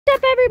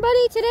up,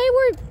 everybody? Today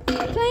we're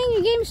playing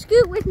a game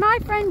Scoot with my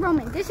friend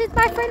Roman. This is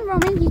my friend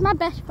Roman. He's my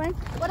best friend.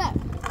 What up?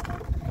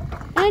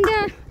 And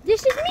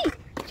this is me.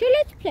 So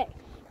let's play.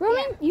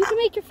 Roman, yeah.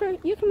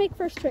 You can make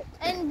first trick.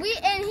 And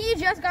he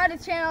just got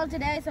his channel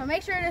today, so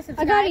make sure to subscribe.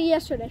 I got it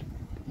yesterday.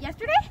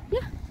 Yesterday?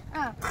 Yeah.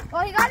 Oh.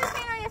 Well, he got his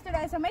channel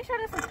yesterday, so make sure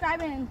to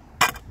subscribe and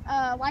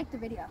like the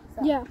video.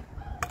 So. Yeah.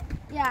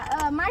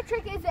 Yeah. My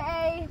trick is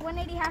a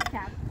 180 half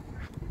cab.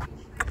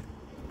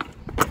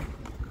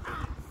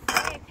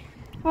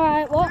 All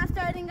right. Well, not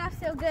starting off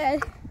so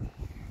good.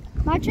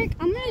 My trick,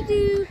 I'm gonna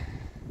do.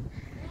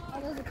 Oh,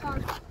 there's a car.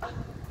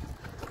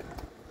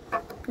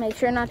 Make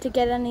sure not to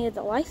get any of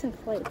the license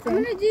plates in.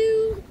 I'm gonna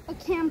do a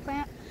cam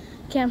plant.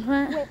 Cam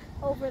plant? Whip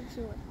over the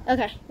sewer.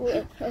 Okay,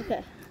 whip,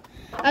 okay.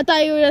 I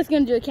thought you were just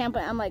gonna do a cam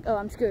plant. I'm like, oh,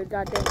 I'm screwed.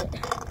 God dang it.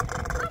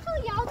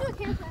 Actually, yeah, I'll do a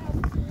cam plant over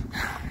the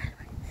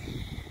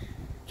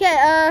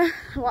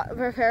sewer. Okay,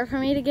 prepare for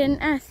me to get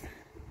an S.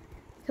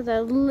 Because I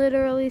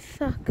literally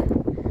suck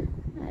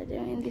at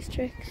doing these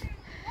tricks.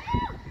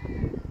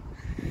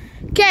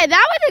 Okay,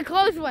 that was a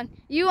close one.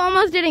 You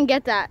almost didn't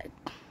get that.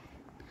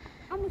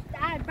 Almost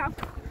died, bro.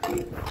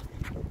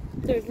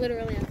 There's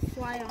literally a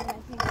fly on my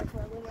finger for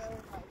literally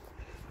like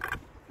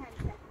 10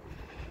 seconds.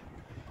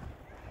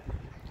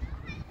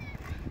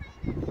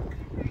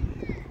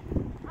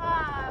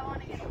 I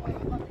want to get away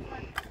from this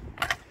one.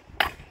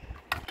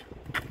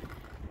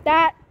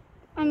 That,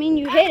 I mean,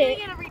 you hit it.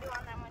 Get a redo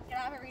on that one. Can I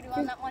have a redo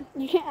on that one?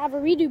 You can't have a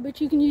redo, but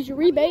you can use your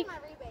rebate. My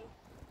rebate.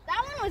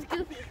 That one was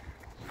goofy.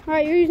 All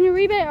right, you're using your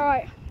rebate? All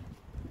right.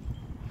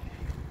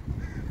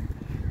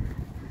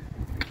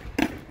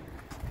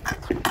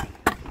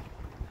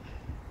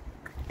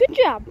 Good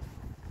job.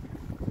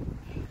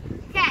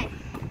 Okay,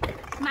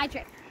 my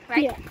trick,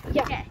 right? Yeah.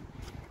 Okay,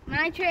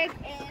 my trick is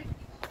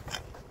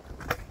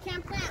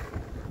cam plant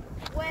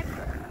whip.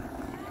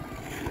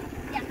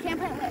 Yeah, cam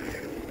plant whip.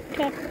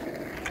 Okay.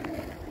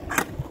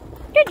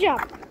 Good job.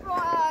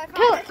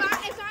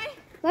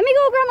 Let me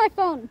go grab my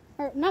phone.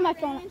 Or not my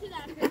phone.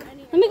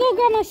 Let me go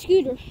grab my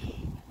scooter.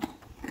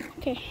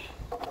 Okay.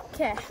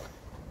 Okay.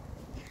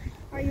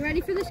 Are you ready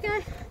for this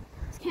guy?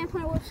 This cam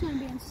plant whip's gonna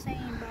be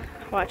insane, bro.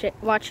 Watch it.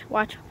 Watch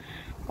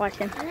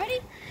him. You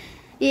ready?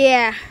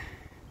 Yeah.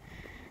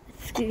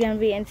 It's gonna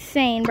be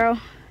insane, bro.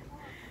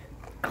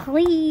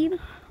 Clean.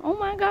 Oh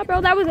my god,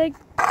 bro. That was like,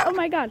 oh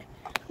my god.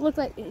 Looks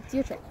like it's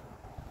your trick.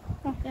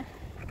 Oh, yeah.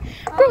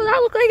 Bro,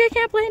 that looked like I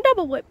can't play a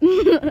double whip.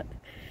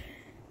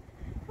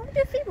 What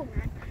do feeble,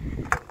 man?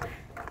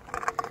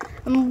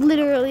 I'm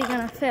literally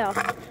gonna fail.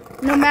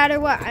 No matter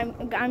what, I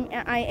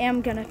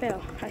am gonna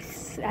fail.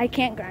 I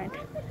can't grind.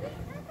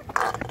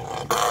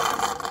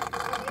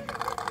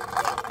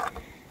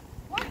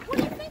 What do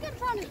you think I'm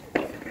trying to do?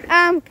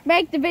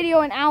 Make the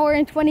video an hour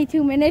and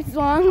 22 minutes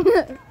long.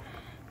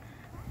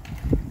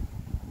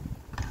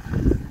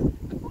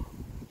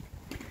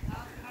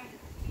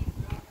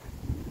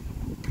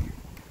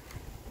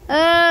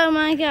 Oh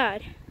my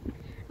god.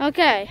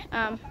 Okay,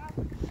 I'm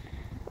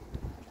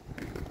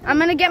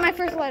gonna get my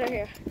first letter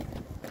here.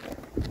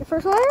 Your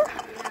first letter?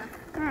 Yeah.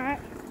 Alright.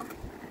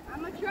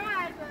 I'm gonna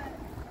try, but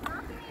I'm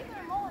not gonna use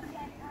my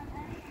mulligan.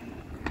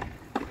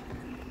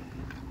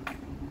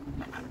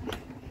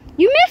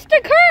 You missed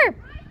the curb!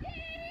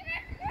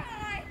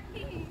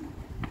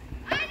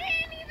 I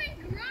didn't even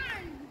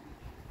grind.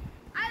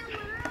 I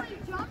literally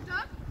jumped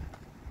up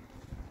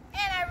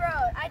and I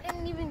rode. I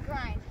didn't even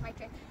grind. My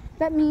trick.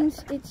 That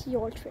means it's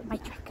your trick. My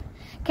trick.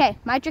 Okay,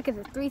 my trick is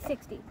a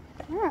 360.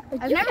 Yeah,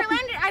 I've never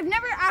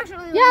actually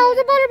landed. Yeah, I was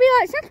about to be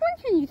like, since when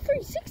can you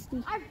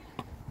 360? I've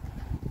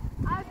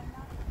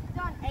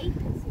done a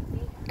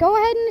 360. Go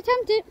ahead and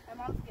attempt it. My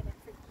mom's gonna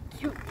freak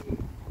cute.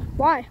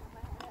 Why?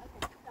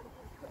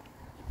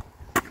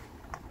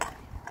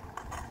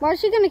 Why is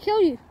she gonna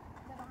kill you?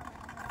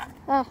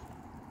 Oh.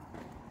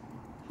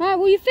 Alright,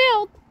 well you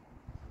failed.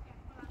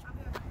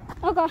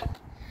 Okay.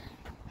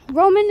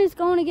 Roman is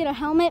going to get a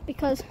helmet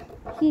because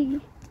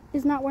he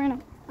is not wearing a...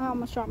 I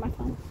almost dropped my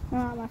phone. No,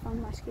 not my phone,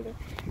 my scooter.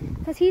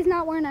 Because he's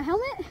not wearing a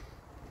helmet.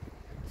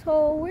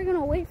 So we're going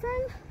to wait for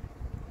him.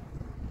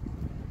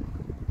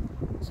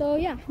 So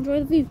yeah, enjoy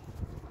the view.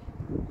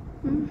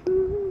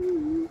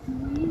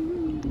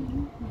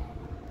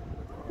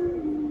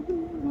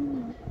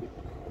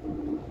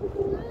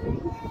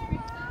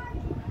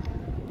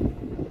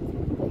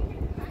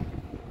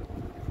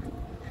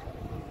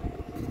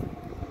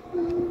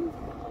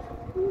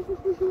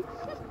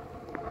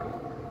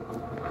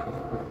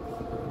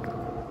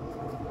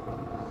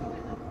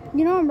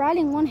 You know, I'm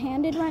riding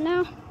one-handed right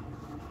now.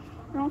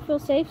 I don't feel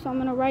safe, so I'm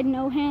gonna ride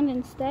no hand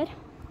instead.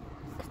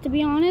 Because to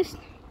be honest,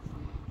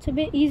 it's a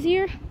bit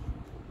easier.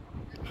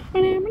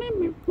 Oh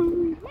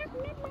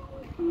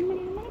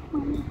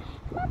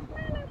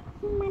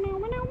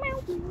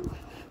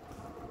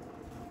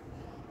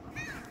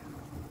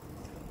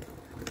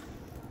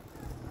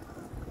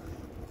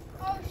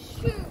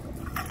shoot!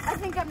 I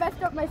think I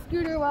messed up my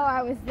scooter while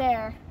I was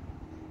there.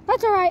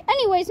 That's alright.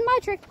 Anyways, my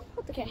trick.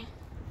 Okay.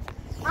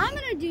 I'm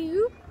gonna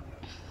do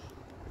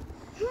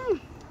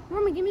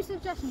Roman, give me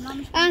suggestions.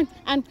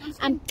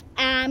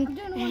 I'm doing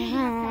a 180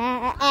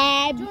 half cab.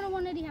 I'm doing a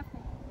 180 half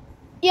cab.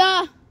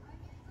 Yeah.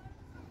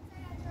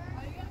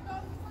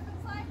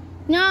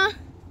 No.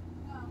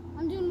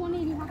 I'm doing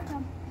 180 half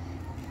cab.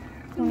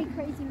 It's gonna be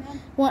crazy, man.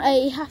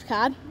 180 half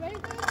cab. You ready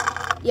for this?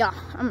 Yeah,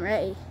 I'm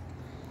ready.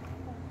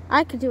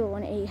 I could do a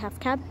 180 half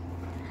cab.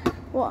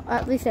 Well,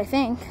 at least I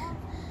think.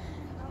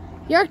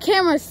 Your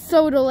camera's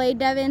so delayed,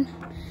 Devin.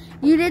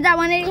 You did that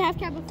 180 half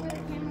cab before the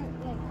camera,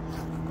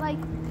 like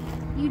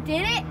you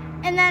did it,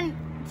 and then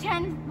 2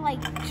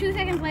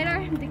 seconds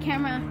later, the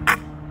camera,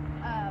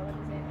 what is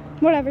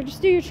it? Whatever,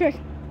 just do your trick.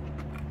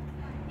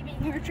 You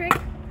mean your trick?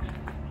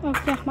 Oh,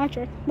 yeah, my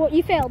trick. Well,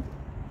 you failed.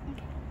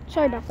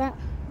 Sorry about that.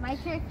 My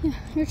trick? Yeah,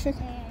 your trick.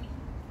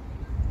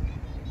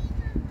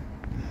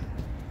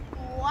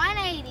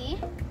 180.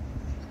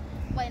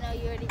 Wait, no,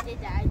 you already did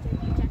that. You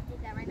just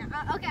did that right now.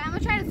 Okay, I'm gonna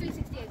try the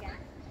 360 again.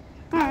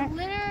 Alright.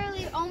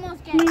 Literally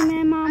almost get Me, it.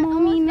 me, mamo,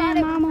 me, me,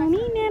 mamo,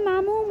 me, me,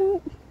 mamo, moo.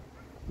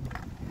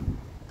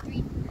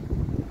 3, 2,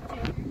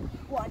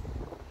 1.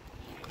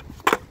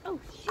 Oh,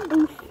 shoot.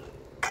 Oof.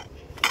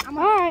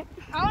 Alright.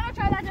 I wanna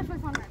try that just for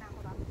fun right now.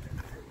 Hold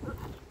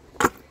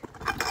on.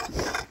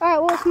 Alright,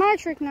 well, it's my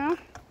trick now.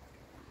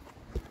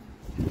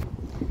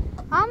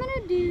 I'm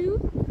gonna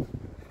do...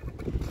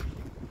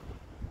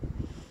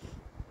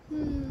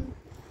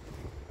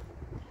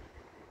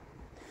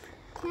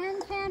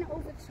 Can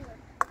over the sewer.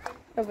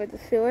 Over the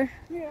sewer?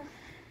 Yeah.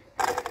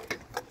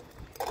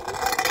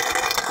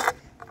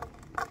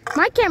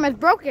 My camera's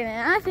broken,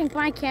 and I think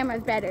my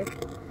camera's better.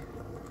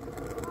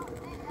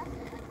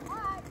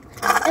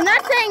 And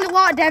that's saying a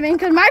lot, Devin,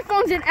 because my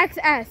phone's an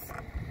XS.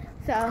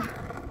 So,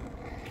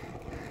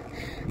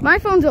 my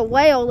phone's a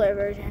way older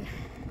version.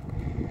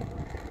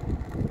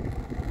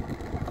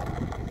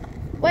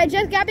 Wait,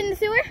 just gap in the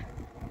sewer?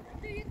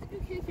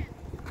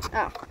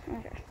 Oh,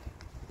 okay.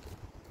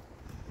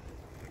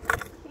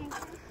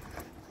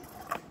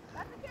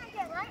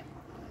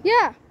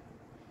 Yeah.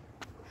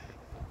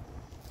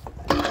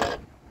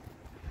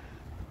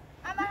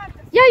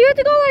 Yeah, you have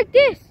to go like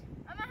this.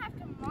 I'm gonna have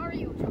to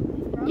Mario jump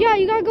this, bro. Yeah,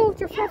 you gotta go with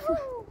your first.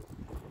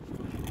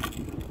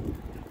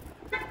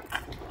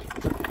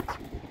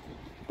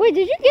 Wait,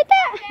 did you get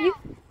that?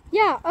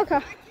 Yeah,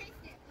 okay.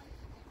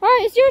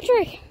 Alright, it's your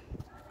trick.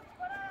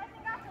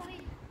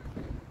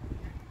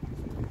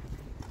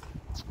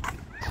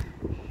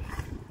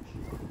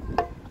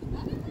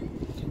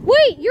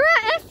 Wait, you're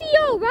at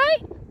SEO,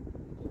 right?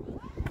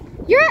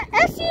 You're at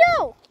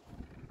SEO.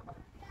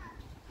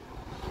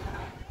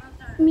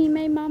 Me,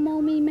 me,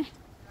 mamo, me, me.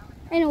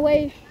 In a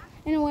way,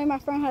 my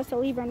friend has to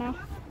leave right now.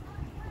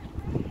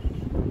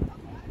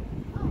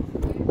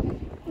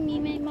 Me,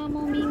 me,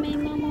 mamo, me, me,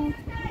 mamo.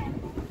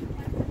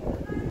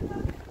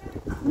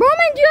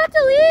 Roman, do you have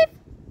to leave?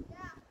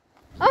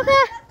 Yeah.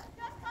 Okay.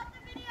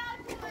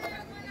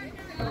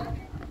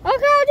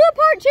 Okay, I'll do a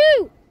part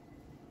 2.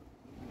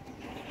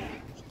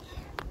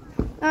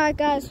 Alright,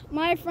 guys,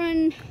 my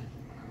friend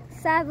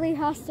sadly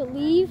has to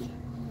leave.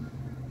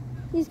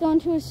 He's going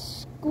to his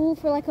school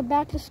for like a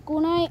back to school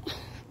night.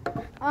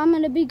 I'm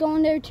gonna be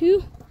going there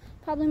too,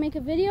 probably make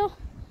a video,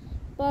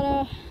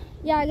 but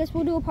yeah, I guess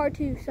we'll do a part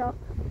 2. So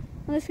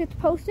when this gets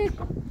posted,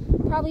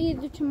 probably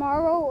either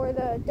tomorrow or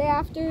the day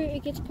after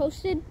it gets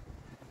posted,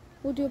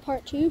 we'll do a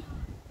part 2.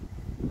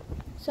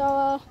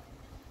 So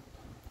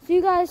see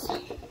you guys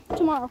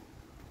tomorrow.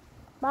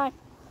 Bye.